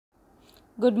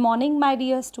Good morning, my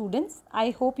dear students. I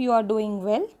hope you are doing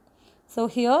well. So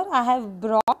here I have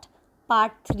brought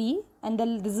part 3 and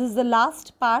this is the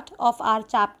last part of our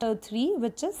chapter 3,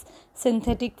 which is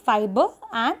synthetic fiber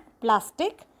and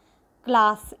plastic,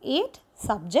 class 8,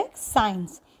 subject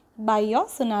science, by your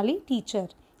Sonali teacher.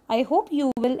 I hope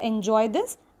you will enjoy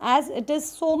this as it is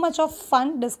so much of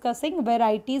fun discussing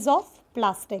varieties of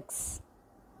plastics.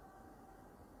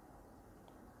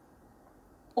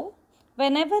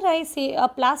 Whenever I say a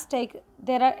plastic,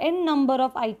 there are n number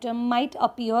of items might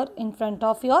appear in front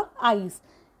of your eyes.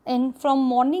 And from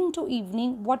morning to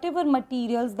evening, whatever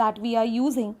materials that we are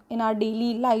using in our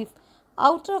daily life,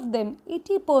 out of them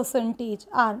 80%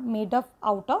 are made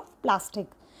out of plastic.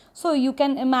 So you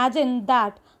can imagine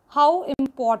that how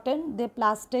important the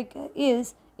plastic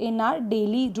is in our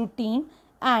daily routine,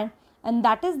 and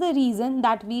that is the reason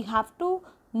that we have to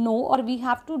know or we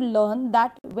have to learn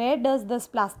that where does this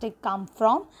plastic come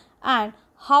from and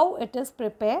how it is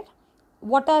prepared,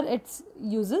 what are its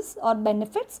uses or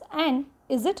benefits, and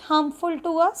is it harmful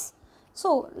to us.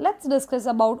 So let's discuss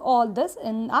about all this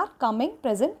in our coming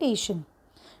presentation.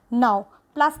 Now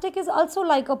plastic is also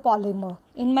like a polymer.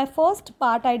 In my first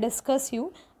part I discuss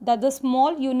you that the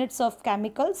small units of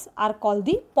chemicals are called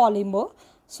the polymer.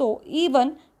 So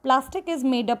even plastic is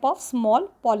made up of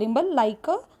small polymer like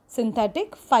a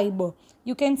synthetic fiber.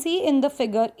 You can see in the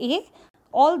figure A,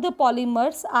 all the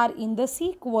polymers are in the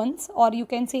sequence, or you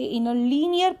can say in a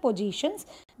linear positions,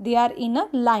 they are in a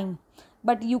line.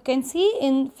 But you can see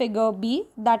in figure B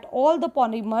that all the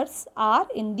polymers are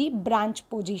in the branch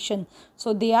position.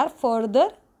 So they are further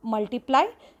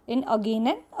multiplied in again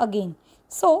and again.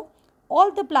 So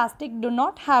all the plastic do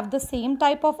not have the same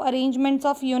type of arrangements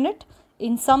of unit.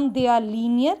 In some they are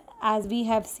linear, as we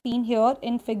have seen here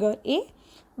in figure A,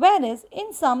 whereas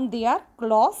in some they are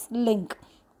cross link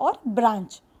or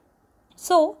branch.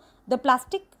 So the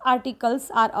plastic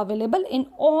articles are available in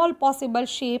all possible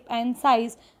shape and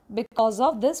size because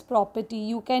of this property.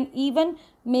 You can even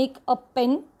make a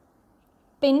pen,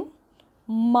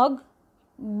 mug,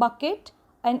 bucket,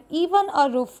 and even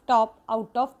a rooftop out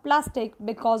of plastic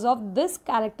because of this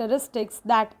characteristics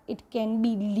that it can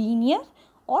be linear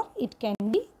or it can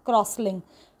be cross-linked.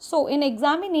 So in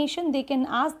examination they can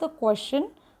ask the question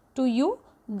to you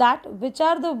that which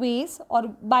are the ways or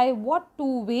by what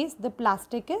two ways the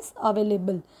plastic is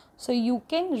available. So you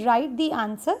can write the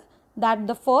answer that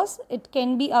the first, it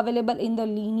can be available in the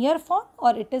linear form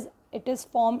or it is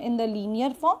formed in the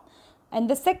linear form, and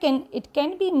the second, it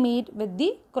can be made with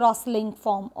the cross-link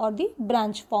form or the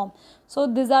branch form. So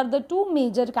these are the two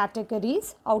major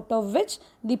categories out of which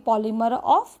the polymer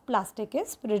of plastic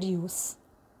is produced.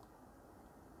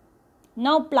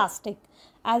 Now plastic,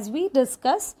 as we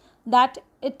discuss that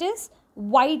it is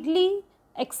widely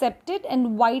accepted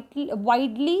and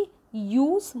widely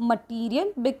used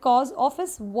material because of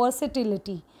its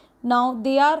versatility. Now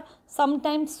they are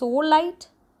sometimes so light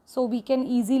so we can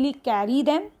easily carry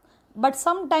them, but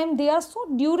sometimes they are so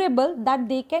durable that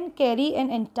they can carry an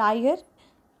entire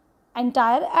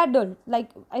adult. Like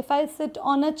if I sit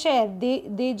on a chair, they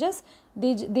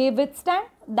withstand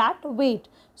that weight.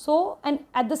 So and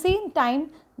at the same time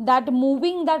that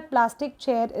moving that plastic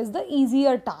chair is the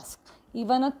easier task.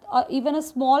 Even a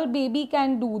small baby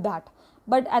can do that.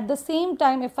 But at the same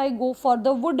time, if I go for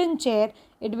the wooden chair,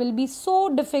 it will be so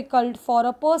difficult for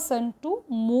a person to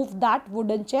move that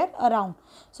wooden chair around.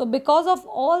 So because of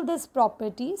all these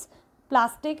properties,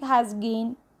 plastic has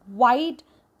gained wide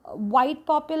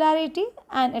popularity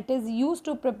and it is used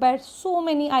to prepare so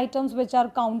many items which are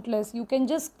countless. You can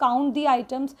just count the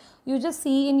items you just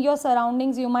see in your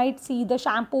surroundings. You might see the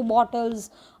shampoo bottles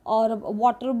or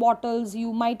water bottles,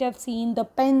 you might have seen the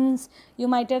pens, you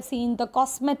might have seen the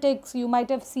cosmetics, you might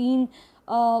have seen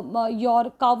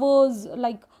your covers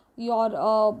like your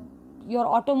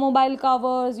automobile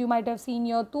covers, you might have seen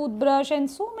your toothbrush and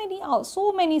so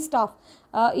many stuff,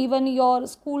 even your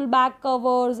school bag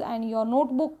covers and your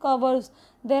notebook covers.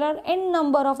 There are n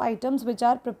number of items which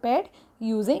are prepared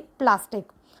using plastic.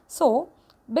 So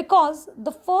because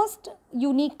the first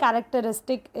unique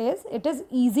characteristic is it is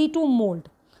easy to mold.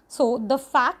 So the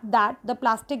fact that the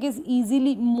plastic is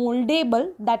easily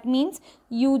moldable, that means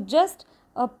you just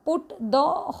put the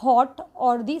hot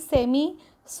or the semi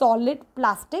solid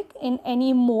plastic in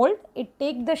any mold, it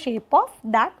take the shape of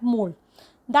that mold.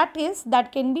 That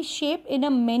can be shaped in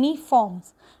a many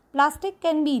forms. Plastic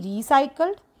can be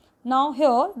recycled. Now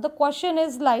here the question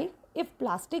is like, if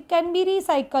plastic can be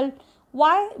recycled,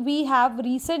 why we have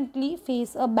recently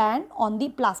faced a ban on the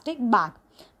plastic bag?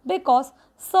 because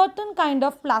certain kind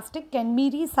of plastic can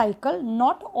be recycled,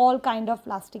 not all kind of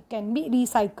plastic can be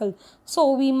recycled.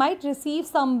 So we might receive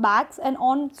some bags, and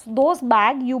on those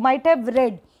bags you might have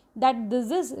read that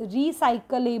this is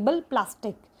recyclable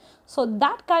plastic. So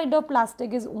that kind of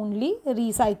plastic is only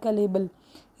recyclable.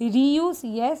 Reuse,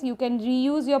 yes, you can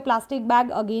reuse your plastic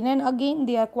bag again and again.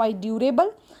 They are quite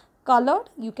durable. Colored,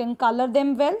 you can color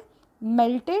them well.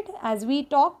 Melted, as we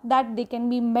talked that they can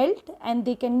be melted and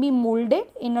they can be molded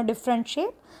in a different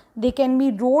shape. They can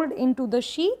be rolled into the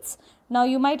sheets. Now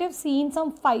you might have seen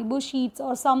some fiber sheets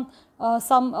or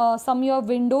some your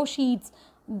window sheets.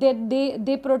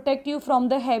 They protect you from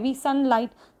the heavy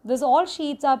sunlight. This all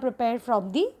sheets are prepared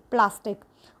from the plastic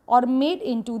or made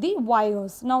into the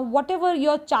wires. Now whatever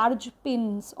your charge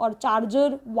pins or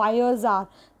charger wires are,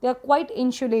 they are quite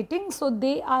insulating, so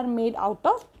they are made out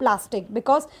of plastic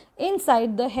because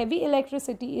inside the heavy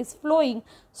electricity is flowing.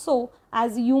 So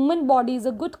as human body is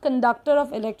a good conductor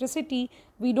of electricity,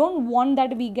 we don't want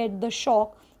that we get the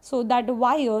shock, so that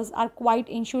wires are quite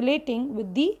insulating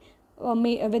with the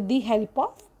help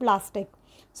of plastic.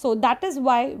 So that is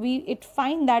why we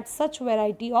find that such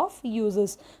variety of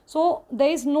uses. So there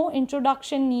is no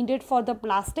introduction needed for the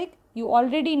plastic. You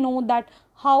already know that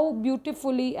how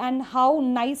beautifully and how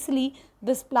nicely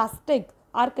this plastic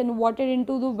are converted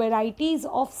into the varieties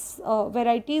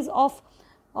of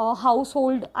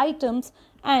household items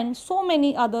and so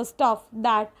many other stuff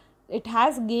that it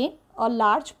has gained a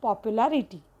large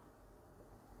popularity.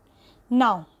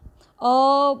 Now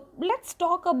let's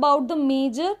talk about the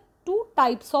major two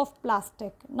types of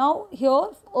plastic. Now here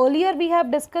earlier we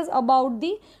have discussed about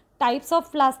the types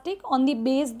of plastic on the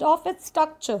based of its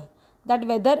structure, that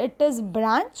whether it is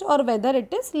branch or whether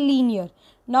it is linear.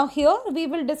 Now here we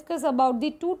will discuss about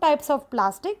the two types of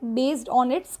plastic based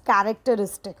on its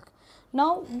characteristic.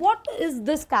 Now what is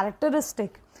this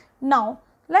characteristic? Now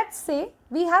let's say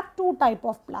we have two type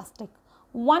of plastic.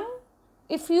 One,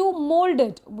 if you mold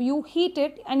it, you heat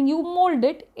it and you mold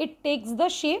it, it takes the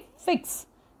shape fixed.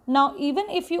 Now even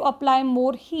if you apply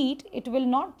more heat, it will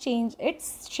not change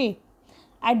its shape.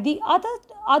 At the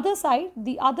other side,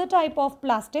 the other type of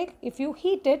plastic, if you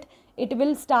heat it, it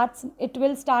will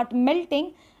start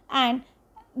melting, and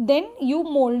then you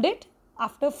mold it.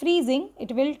 After freezing,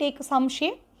 it will take some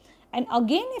shape, and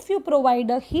again if you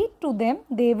provide a heat to them,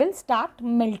 they will start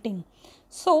melting.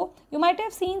 So you might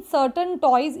have seen certain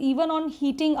toys, even on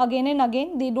heating again and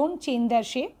again, they don't change their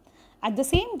shape. At the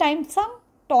same time, some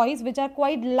toys which are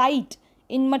quite light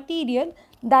in material,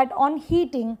 that on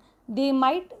heating they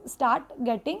might start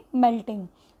getting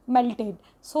melted.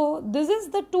 So this is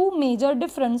the two major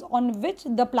difference on which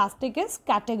the plastic is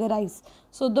categorized.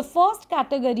 So the first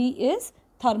category is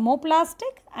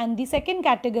thermoplastic and the second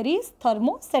category is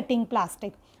thermosetting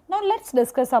plastic. Now let's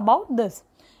discuss about this.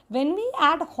 When we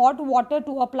add hot water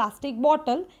to a plastic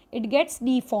bottle, it gets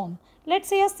deformed. Let's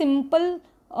say a simple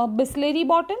Bisleri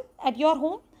bottle at your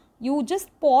home. You just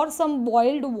pour some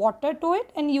boiled water to it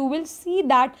and you will see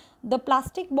that the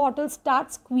plastic bottle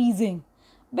starts squeezing,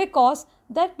 because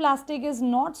that plastic is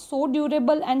not so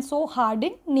durable and so hard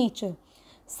in nature.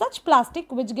 Such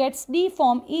plastic which gets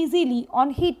deformed easily on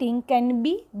heating can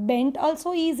be bent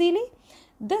also easily.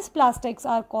 These plastics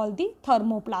are called the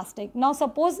thermoplastic. Now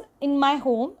suppose at my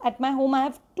home I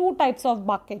have two types of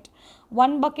bucket.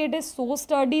 One bucket is so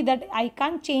sturdy that I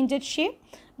can't change its shape,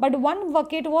 but one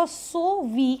bucket was so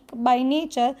weak by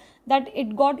nature that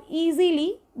it got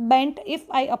easily bent if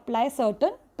I apply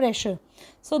certain pressure.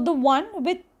 So the one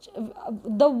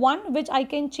which I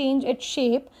can change its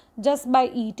shape just by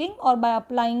heating or by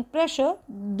applying pressure,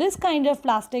 this kind of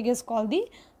plastic is called the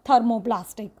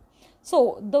thermoplastic.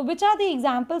 So which are the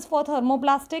examples for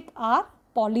thermoplastic are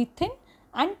polythene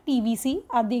and PVC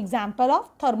are the example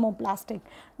of thermoplastic.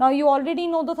 Now you already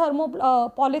know the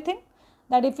polythene,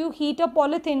 that if you heat a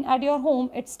polythene at your home,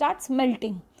 it starts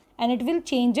melting and it will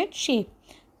change its shape.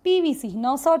 PVC,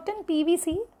 now certain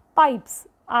PVC pipes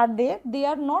are there, they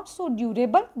are not so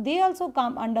durable, they also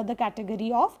come under the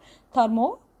category of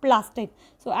thermoplastic.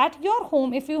 So at your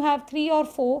home, if you have three or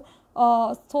four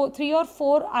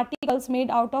articles made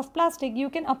out of plastic, you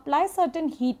can apply certain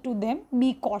heat to them.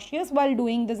 Be cautious while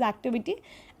doing this activity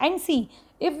and see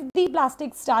if the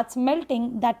plastic starts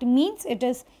melting, that means it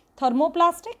is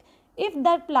thermoplastic. If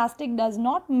that plastic does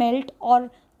not melt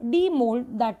or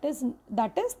demold, that is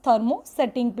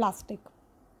thermosetting plastic.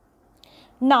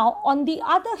 Now on the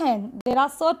other hand, there are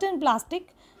certain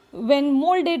plastic when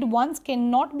molded once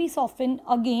cannot be softened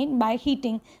again by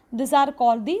heating. These are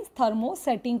called the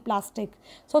thermosetting plastic.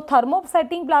 So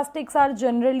thermosetting plastics are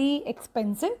generally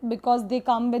expensive because they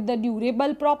come with the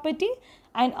durable property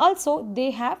and also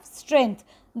they have strength.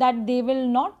 that they will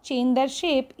not change their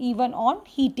shape even on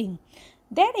heating.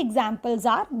 Their examples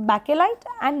are bakelite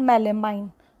and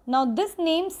melamine. Now this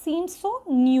name seems so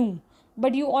new,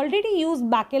 but you already use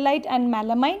bakelite and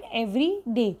melamine every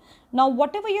day. Now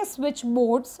whatever your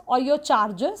switchboards or your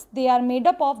chargers, they are made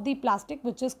up of the plastic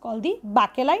which is called the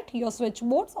bakelite. Your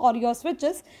switchboards or your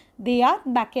switches, they are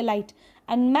bakelite.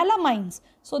 And melamines,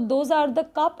 so those are the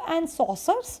cup and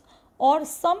saucers or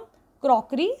some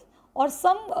crockery or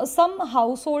some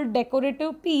household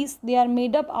decorative piece, they are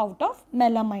made up out of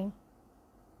melamine.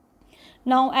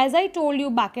 Now as I told you,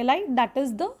 bakelite,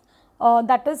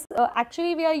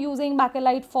 actually we are using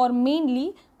bakelite for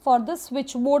mainly for the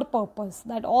switchboard purpose,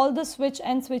 that all the switch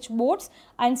and switchboards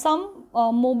and some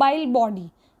mobile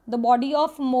body. The body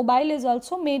of mobile is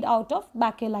also made out of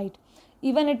bakelite.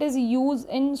 Even it is used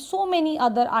in so many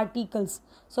other articles.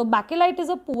 So bakelite is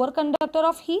a poor conductor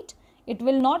of heat. It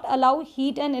will not allow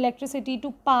heat and electricity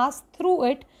to pass through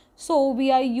it. So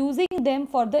we are using them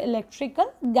for the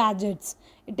electrical gadgets.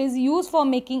 It is used for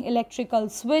making electrical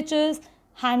switches,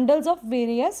 handles of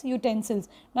various utensils.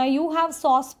 Now you have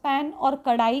saucepan or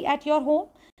kadai at your home.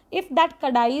 If that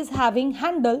kadai is having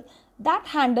handle, that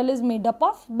handle is made up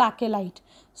of bakelite.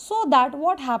 So that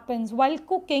what happens while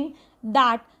cooking,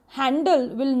 that handle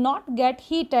will not get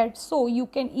heated, so you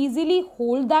can easily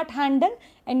hold that handle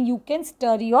and you can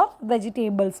stir your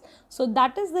vegetables. So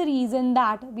that is the reason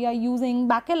that we are using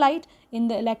bakelite in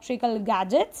the electrical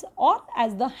gadgets or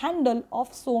as the handle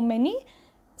of so many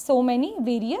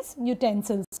various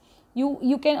utensils.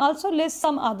 You can also list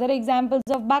some other examples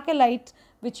of bakelite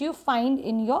which you find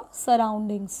in your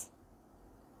surroundings.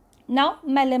 Now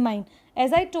melamine.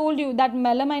 As I told you that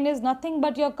melamine is nothing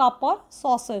but your cup or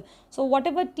saucer. So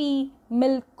whatever tea,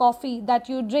 milk, coffee that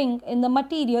you drink in the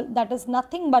material, that is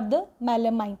nothing but the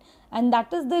melamine. And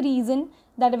that is the reason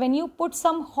that when you put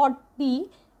some hot tea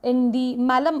in the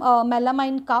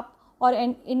melamine cup or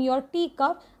in your tea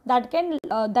cup, that can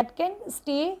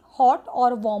stay hot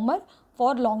or warmer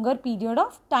for longer period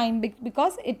of time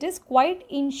because it is quite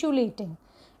insulating.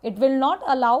 It will not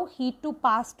allow heat to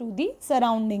pass to the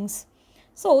surroundings.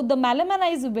 So the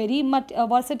melamine is a very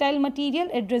versatile material.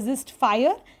 It resists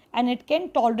fire and it can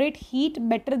tolerate heat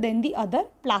better than the other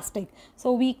plastic.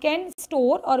 So we can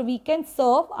store or we can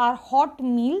serve our hot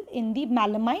meal in the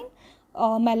melamine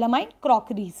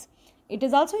crockeries. It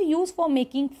is also used for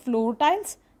making floor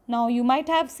tiles. Now you might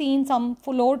have seen some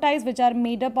floor tiles which are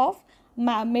made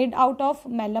out of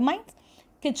melamine,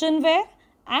 kitchenware,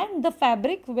 and the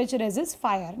fabric which resists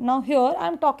fire. Now here I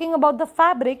am talking about the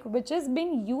fabric which is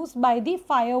being used by the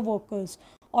fire workers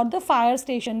or the fire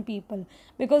station people,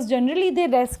 because generally they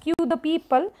rescue the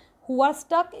people who are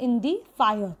stuck in the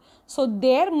fire. So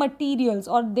their materials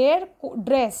or their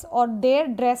dress or their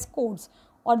dress codes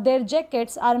or their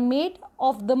jackets are made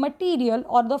of the material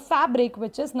or the fabric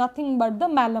which is nothing but the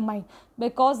melamine,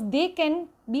 because they can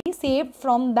be saved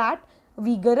from that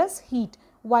vigorous heat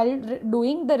while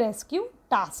doing the rescue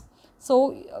task.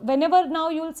 So whenever now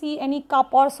you will see any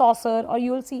cup or saucer or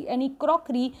you will see any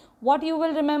crockery, what you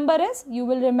will remember is, you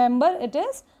will remember it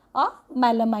is a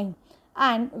melamine.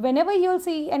 And whenever you will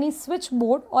see any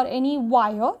switchboard or any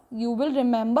wire, you will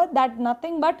remember that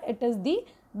nothing but it is the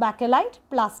bakelite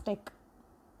plastic.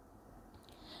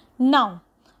 Now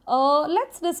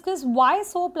let's discuss why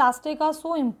plastic are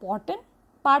so important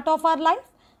part of our life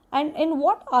and in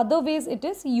what other ways it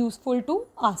is useful to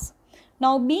us.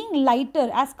 Now being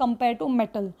lighter as compared to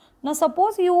metal. Now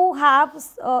suppose you have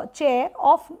a chair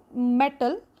of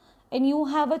metal and you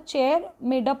have a chair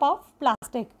made up of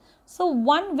plastic. So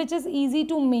one which is easy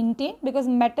to maintain, because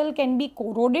metal can be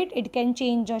corroded, it can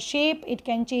change a shape, it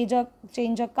can change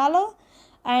a color,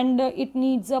 and it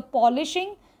needs a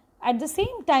polishing. At the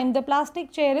same time, the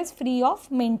plastic chair is free of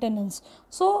maintenance.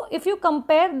 So if you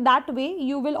compare that way,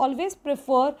 you will always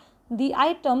prefer the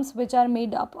items which are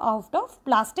made up out of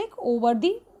plastic over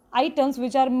the items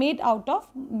which are made out of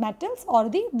metals or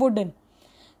the wooden.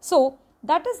 So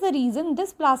that is the reason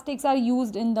these plastics are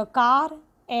used in the car,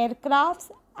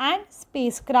 aircrafts and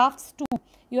spacecrafts too.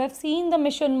 You have seen the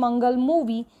Mission Mangal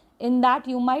movie. In that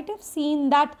you might have seen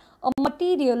that a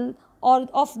material or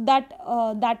of that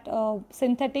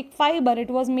synthetic fiber, it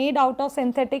was made out of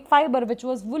synthetic fiber which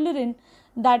was woolen,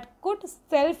 that could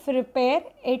self-repair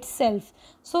itself.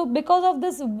 So because of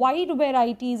this wide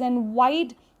varieties and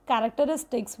wide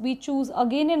characteristics, we choose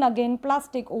again and again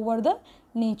plastic over the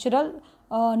natural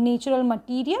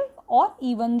material or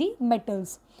even the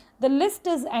metals. The list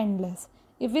is endless.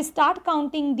 If we start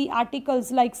counting the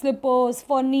articles like slippers,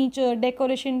 furniture,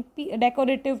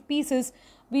 decorative pieces,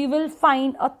 we will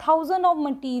find 1,000 of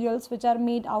materials which are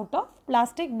made out of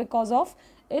plastic because of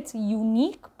its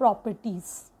unique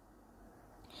properties.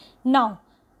 Now,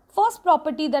 first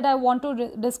property that I want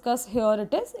to discuss here,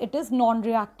 it is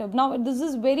non-reactive. Now, this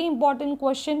is very important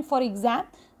question for exam,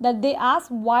 that they ask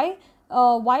why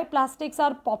plastics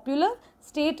are popular.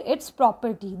 State its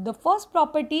property. The first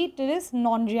property, it is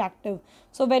non-reactive.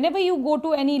 So whenever you go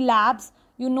to any labs,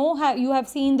 you know you have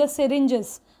seen the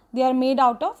syringes. They are made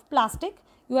out of plastic.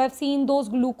 You have seen those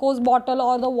glucose bottle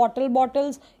or the water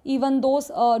bottles, even those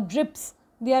drips,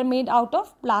 they are made out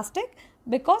of plastic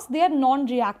because they are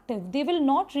non-reactive. They will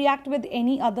not react with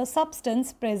any other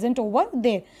substance present over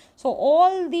there. So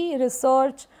all the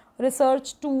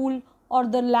research tool or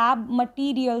the lab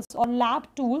materials or lab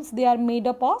tools, they are made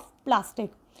up of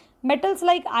plastic. Metals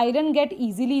like iron get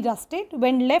easily rusted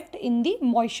when left in the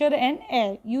moisture and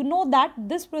air. You know that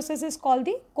this process is called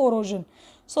the corrosion.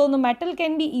 So the metal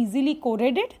can be easily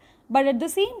corroded, but at the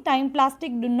same time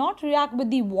plastic do not react with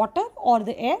the water or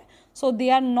the air, so they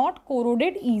are not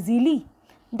corroded easily.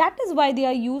 That is why they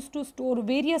are used to store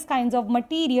various kinds of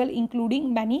material,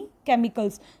 including many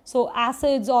chemicals. So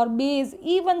acids or base,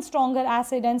 even stronger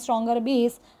acid and stronger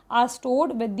base, are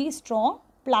stored with the strong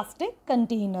plastic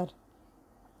container.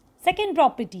 Second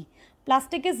property,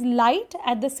 plastic is light,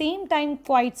 at the same time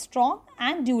quite strong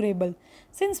and durable.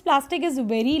 Since plastic is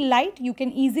very light, you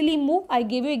can easily move. I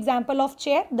gave you example of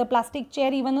chair, the plastic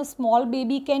chair, even a small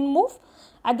baby can move.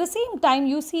 At the same time,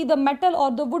 you see the metal or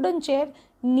the wooden chair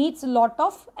needs a lot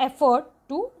of effort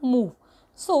to move.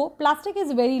 So plastic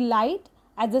is very light,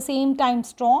 at the same time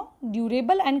strong,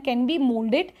 durable, and can be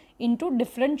molded into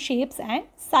different shapes and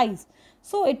size.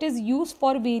 So it is used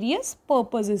for various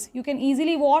purposes. You can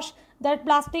easily wash that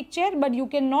plastic chair, but you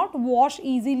cannot wash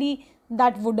easily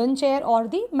that wooden chair or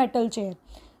the metal chair,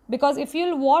 because if you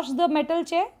will wash the metal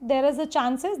chair, there is a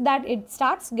chances that it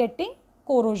starts getting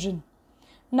corrosion.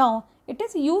 Now, it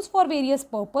is used for various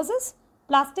purposes.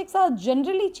 Plastics are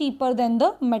generally cheaper than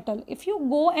the metal. If you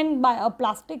go and buy a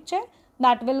plastic chair,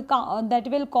 that will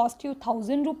cost you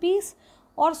 1000 rupees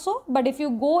or so. But if you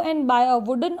go and buy a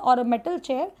wooden or a metal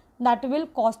chair, that will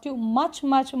cost you much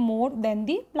more than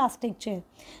the plastic chair.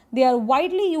 They are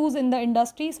widely used in the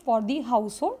industries for the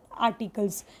household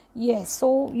articles. Yes,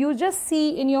 so you just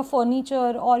see in your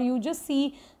furniture, or you just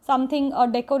see something, a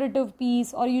decorative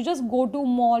piece, or you just go to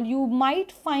mall, you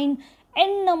might find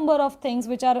n number of things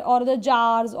which are, or the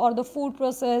jars or the food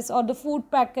process or the food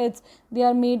packets, they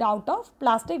are made out of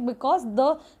plastic, because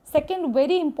the second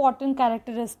very important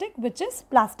characteristic, which is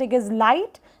plastic is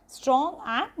light, strong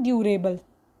and durable.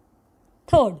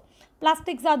 Third,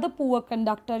 plastics are the poor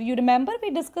conductor. You remember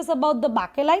we discussed about the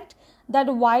bakelite, that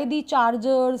why the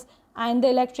chargers and the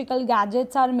electrical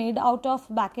gadgets are made out of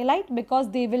bakelite,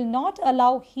 because they will not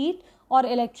allow heat or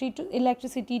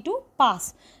electricity to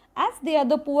pass, as they are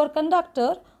the poor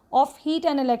conductor of heat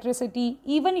and electricity.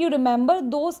 Even you remember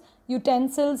those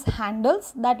utensils,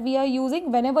 handles that we are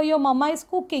using whenever your mama is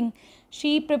cooking,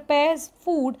 she prepares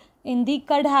food in the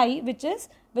kadhai,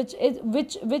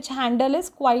 which handle is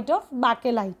quite of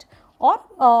bakelite,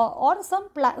 or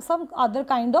some other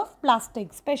kind of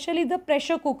plastic, especially the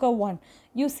pressure cooker one.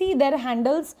 You see their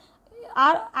handles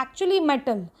are actually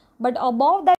metal, but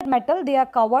above that metal they are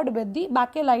covered with the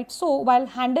bakelite. So while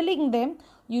handling them,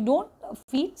 you don't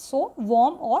feel so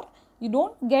warm, or you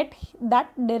don't get that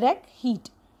direct heat.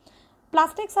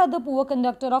 Plastics are the poor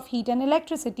conductor of heat and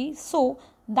electricity. So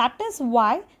that is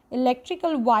why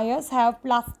electrical wires have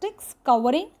plastics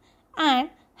covering, and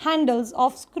handles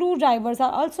of screwdrivers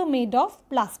are also made of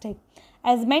plastic.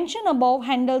 As mentioned above,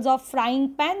 handles of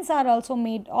frying pans are also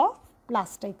made of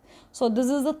plastic. So this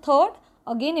is the third,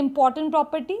 again important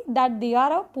property, that they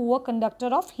are a poor conductor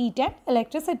of heat and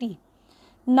electricity.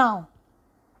 Now,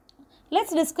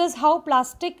 let's discuss how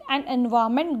plastic and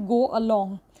environment go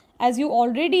along. As you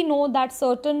already know that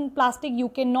certain plastic you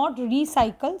cannot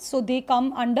recycle, so they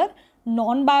come under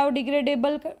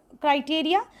non-biodegradable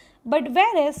criteria, but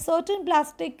whereas certain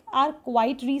plastic are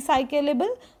quite recyclable,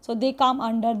 so they come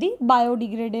under the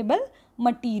biodegradable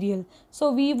material.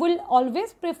 So we will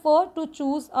always prefer to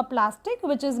choose a plastic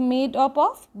which is made up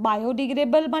of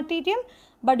biodegradable material,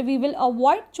 but we will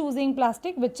avoid choosing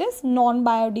plastic which is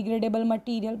non-biodegradable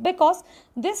material, because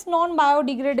this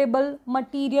non-biodegradable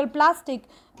material plastic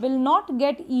will not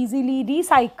get easily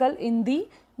recycled in the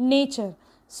nature.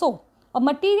 So a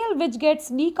material which gets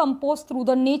decomposed through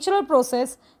the natural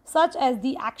process, such as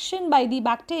the action by the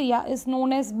bacteria, is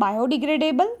known as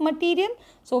biodegradable material.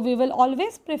 So we will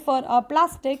always prefer a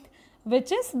plastic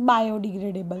which is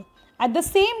biodegradable. At the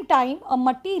same time, a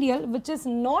material which is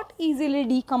not easily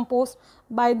decomposed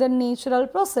by the natural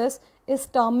process is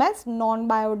termed as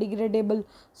non-biodegradable.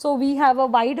 So we have a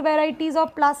wide varieties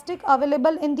of plastic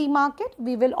available in the market.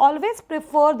 We will always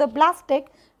prefer the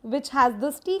plastic which has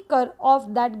the sticker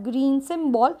of that green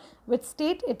symbol which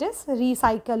state it is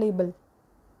recyclable.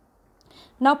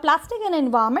 Now plastic and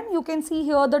environment, you can see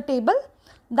here the table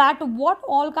that what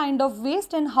all kind of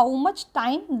waste and how much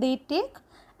time they take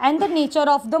and the nature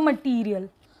of the material.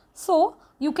 So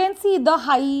you can see the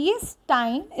highest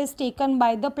time is taken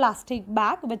by the plastic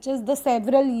bag, which is the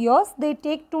several years they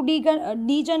take to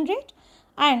degenerate,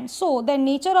 and so the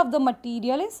nature of the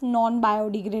material is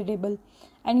non-biodegradable.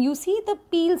 And you see the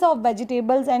peels of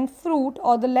vegetables and fruit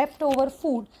or the leftover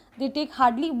food, they take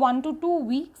hardly 1 to 2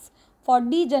 weeks for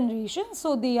degeneration,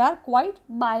 so they are quite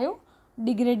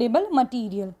biodegradable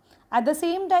material. At the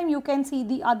same time, you can see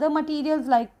the other materials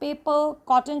like paper,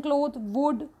 cotton cloth,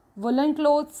 wood, woolen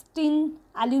clothes, tin,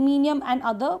 aluminium and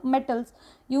other metals.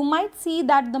 You might see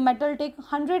that the metal take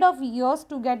 100 of years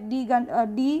to get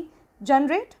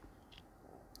degenerate.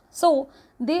 So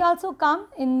they also come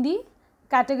in the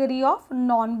category of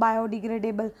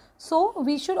non-biodegradable. So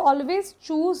we should always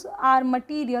choose our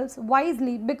materials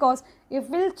wisely, because if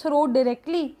we'll throw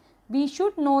directly, we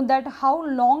should know that how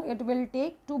long it will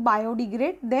take to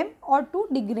biodegrade them or to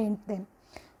degrade them.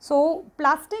 So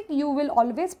plastic you will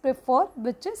always prefer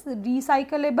which is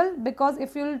recyclable, because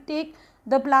if you will take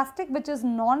the plastic which is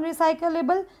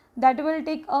non-recyclable, that will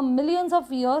take millions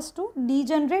of years to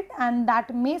degenerate, and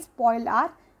that may spoil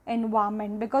our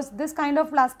environment, because this kind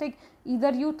of plastic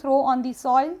either you throw on the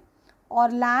soil or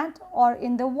land or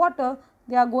in the water,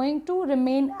 they are going to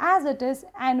remain as it is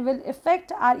and will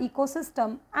affect our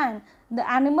ecosystem and the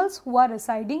animals who are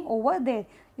residing over there.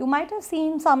 You might have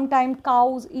seen sometime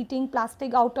cows eating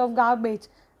plastic out of garbage,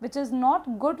 which is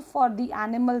not good for the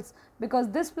animals,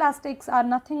 because these plastics are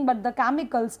nothing but the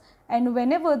chemicals, and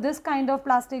whenever this kind of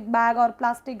plastic bag or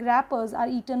plastic wrappers are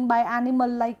eaten by animal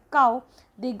like cow,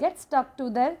 they get stuck to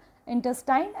their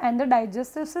intestine and the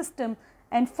digestive system,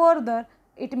 and further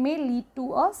it may lead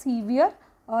to a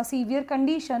severe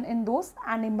condition in those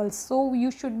animals. So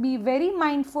you should be very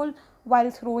mindful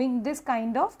while throwing this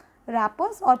kind of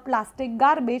wrappers or plastic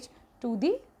garbage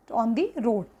on the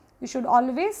road. You should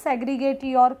always segregate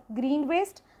your green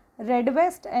waste, red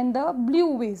waste and the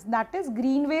blue waste. That is,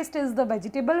 green waste is the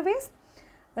vegetable waste,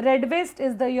 red waste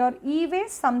is your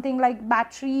e-waste, something like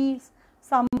batteries,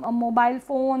 some mobile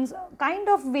phones kind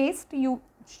of waste.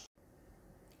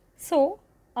 So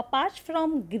apart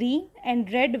from green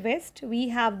and red waste, we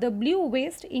have the blue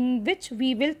waste, in which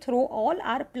we will throw all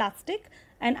our plastic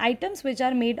and items which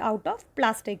are made out of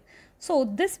plastic. So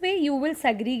this way you will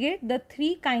segregate the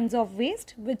three kinds of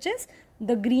waste, which is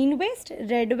the green waste,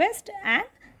 red waste and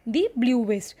the blue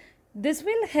waste. This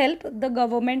will help the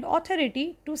government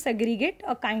authority to segregate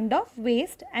a kind of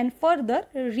waste and further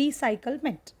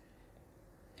recyclement.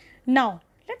 Now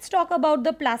let's talk about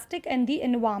the plastic and the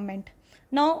environment.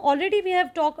 Now already we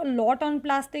have talked a lot on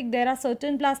plastic. There are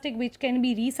certain plastic which can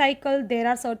be recycled. There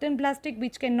are certain plastic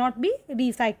which cannot be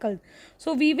recycled.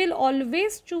 So we will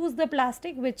always choose the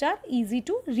plastic which are easy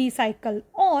to recycle,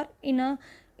 or in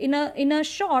a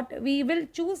short we will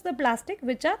choose the plastic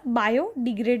which are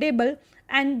biodegradable,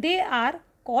 and they are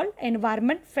called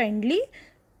environment friendly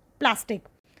plastic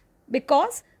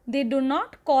because they do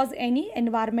not cause any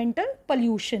environmental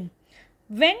pollution.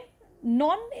 When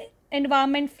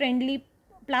non-environment friendly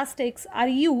plastics are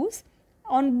used,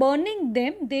 on burning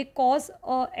them they cause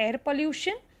air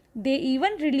pollution. They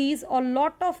even release a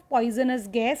lot of poisonous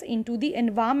gas into the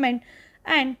environment,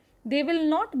 and they will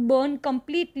not burn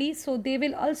completely, so they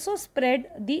will also spread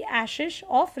the ashes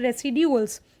of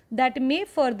residuals that may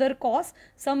further cause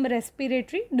some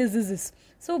respiratory diseases.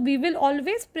 So we will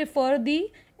always prefer the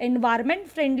environment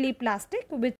friendly plastic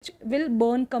which will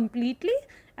burn completely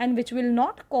and which will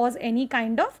not cause any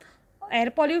kind of air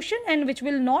pollution and which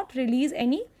will not release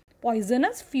any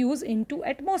poisonous fumes into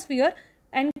atmosphere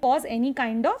and cause any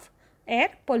kind of air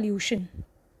pollution.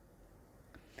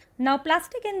 Now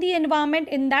plastic in the environment,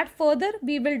 in that further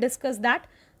we will discuss that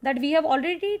we have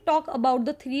already talked about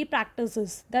the three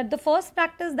practices. That the first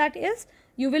practice, that is,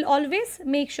 you will always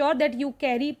make sure that you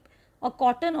carry a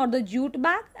cotton or the jute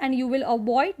bag and you will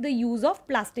avoid the use of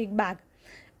plastic bag.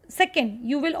 Second,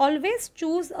 you will always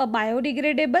choose a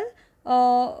biodegradable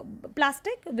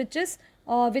plastic which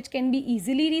can be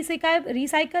easily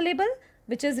recyclable,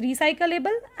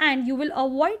 and you will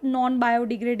avoid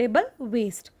non-biodegradable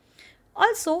waste.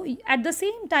 Also, at the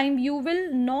same time, you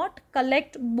will not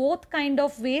collect both kind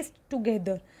of waste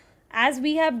together. As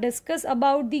we have discussed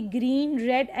about the green,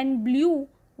 red and blue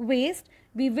waste,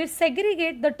 we will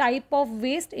segregate the type of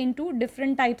waste into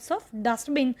different types of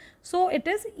dustbin, so it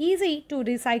is easy to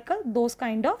recycle those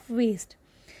kind of waste.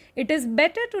 It is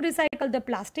better to recycle the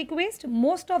plastic waste.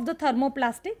 Most of the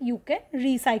thermoplastic you can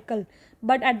recycle,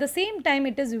 but at the same time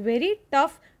it is very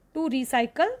tough to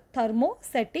recycle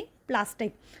thermosetting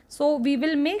plastic. So we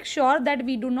will make sure that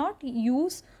we do not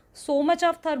use so much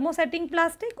of thermosetting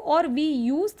plastic, or we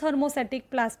use thermosetting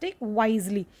plastic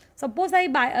wisely. Suppose I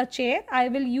buy a chair, I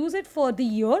will use it for the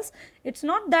years. It's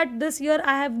not that this year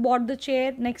I have bought the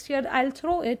chair, next year I'll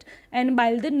throw it and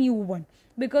buy the new one,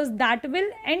 because that will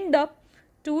end up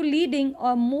to leading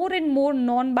a more and more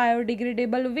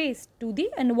non-biodegradable waste to the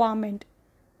environment.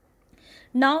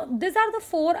 Now these are the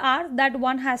 4 R's that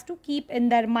one has to keep in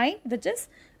their mind, which is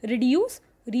reduce,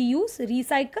 reuse,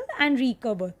 recycle and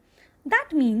recover. That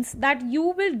means that you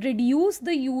will reduce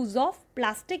the use of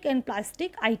plastic and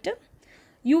plastic item.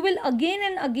 You will again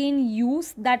and again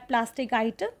use that plastic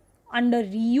item under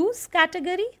reuse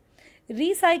category.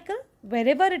 Recycle,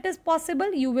 wherever it is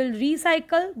possible, you will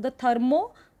recycle the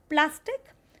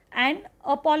thermoplastic and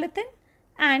a polythene,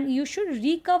 and you should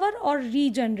recover or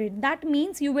regenerate. That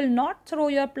means you will not throw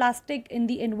your plastic in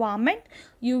the environment.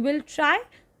 You will try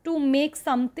to make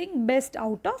something best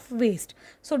out of waste.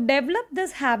 So develop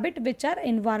this habit which are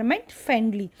environment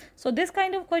friendly. So this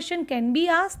kind of question can be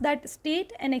asked, that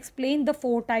state and explain the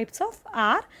 4 types of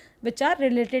R which are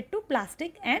related to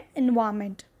plastic and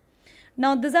environment.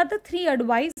 Now these are the 3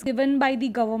 advice given by the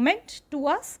government to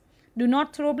us. Do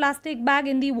not throw plastic bag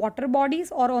in the water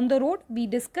bodies or on the road. We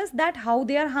discussed that how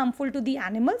they are harmful to the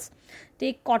animals.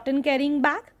 Take cotton carrying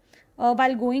bag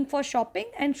while going for shopping,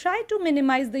 and try to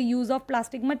minimize the use of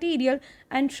plastic material,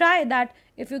 and try that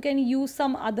if you can use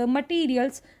some other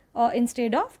materials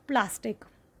instead of plastic.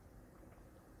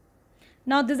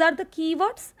 Now these are the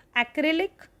keywords: acrylic,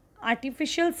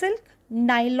 artificial silk,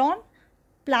 nylon,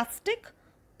 plastic,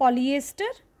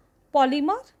 polyester,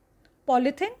 polymer,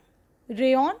 polythene,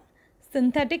 rayon,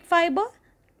 synthetic fiber,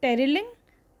 terylene,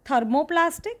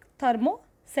 thermoplastic,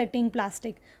 thermosetting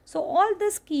plastic. So all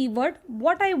this keyword,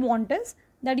 what I want is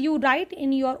that you write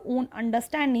in your own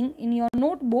understanding in your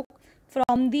notebook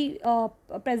from the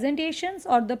presentations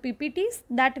or the PPTs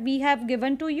that we have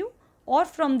given to you, or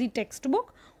from the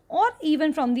textbook, or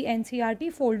even from the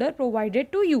NCERT folder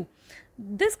provided to you.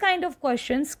 This kind of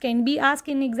questions can be asked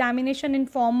in examination in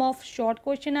form of short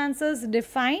question answers,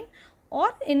 define,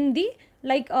 or in the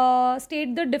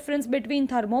state the difference between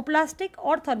thermoplastic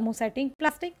or thermosetting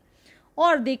plastic.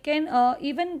 Or they can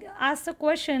even ask a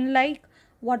question like,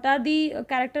 what are the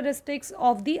characteristics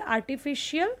of the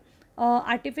artificial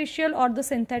or the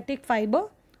synthetic fiber,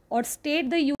 or state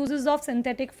the uses of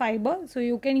synthetic fiber. So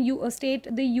you can state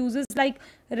the uses like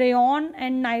rayon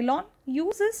and nylon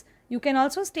uses. You can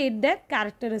also state their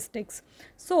characteristics.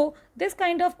 So this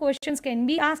kind of questions can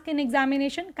be asked in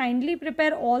examination. Kindly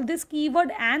prepare all this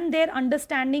keyword and their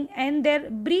understanding and their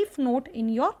brief note in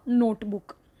your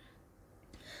notebook.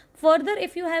 Further,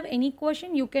 if you have any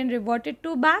question, you can revert it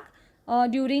to back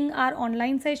during our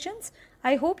online sessions.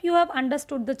 I hope you have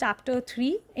understood the chapter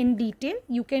 3 in detail.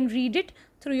 You can read it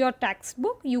through your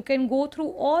textbook. You can go through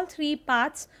all 3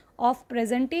 parts of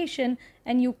presentation,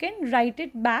 and you can write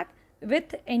it back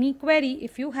with any query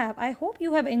if you have. I hope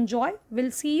you have enjoyed.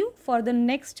 We'll see you for the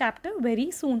next chapter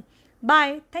very soon.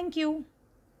 Bye. Thank you.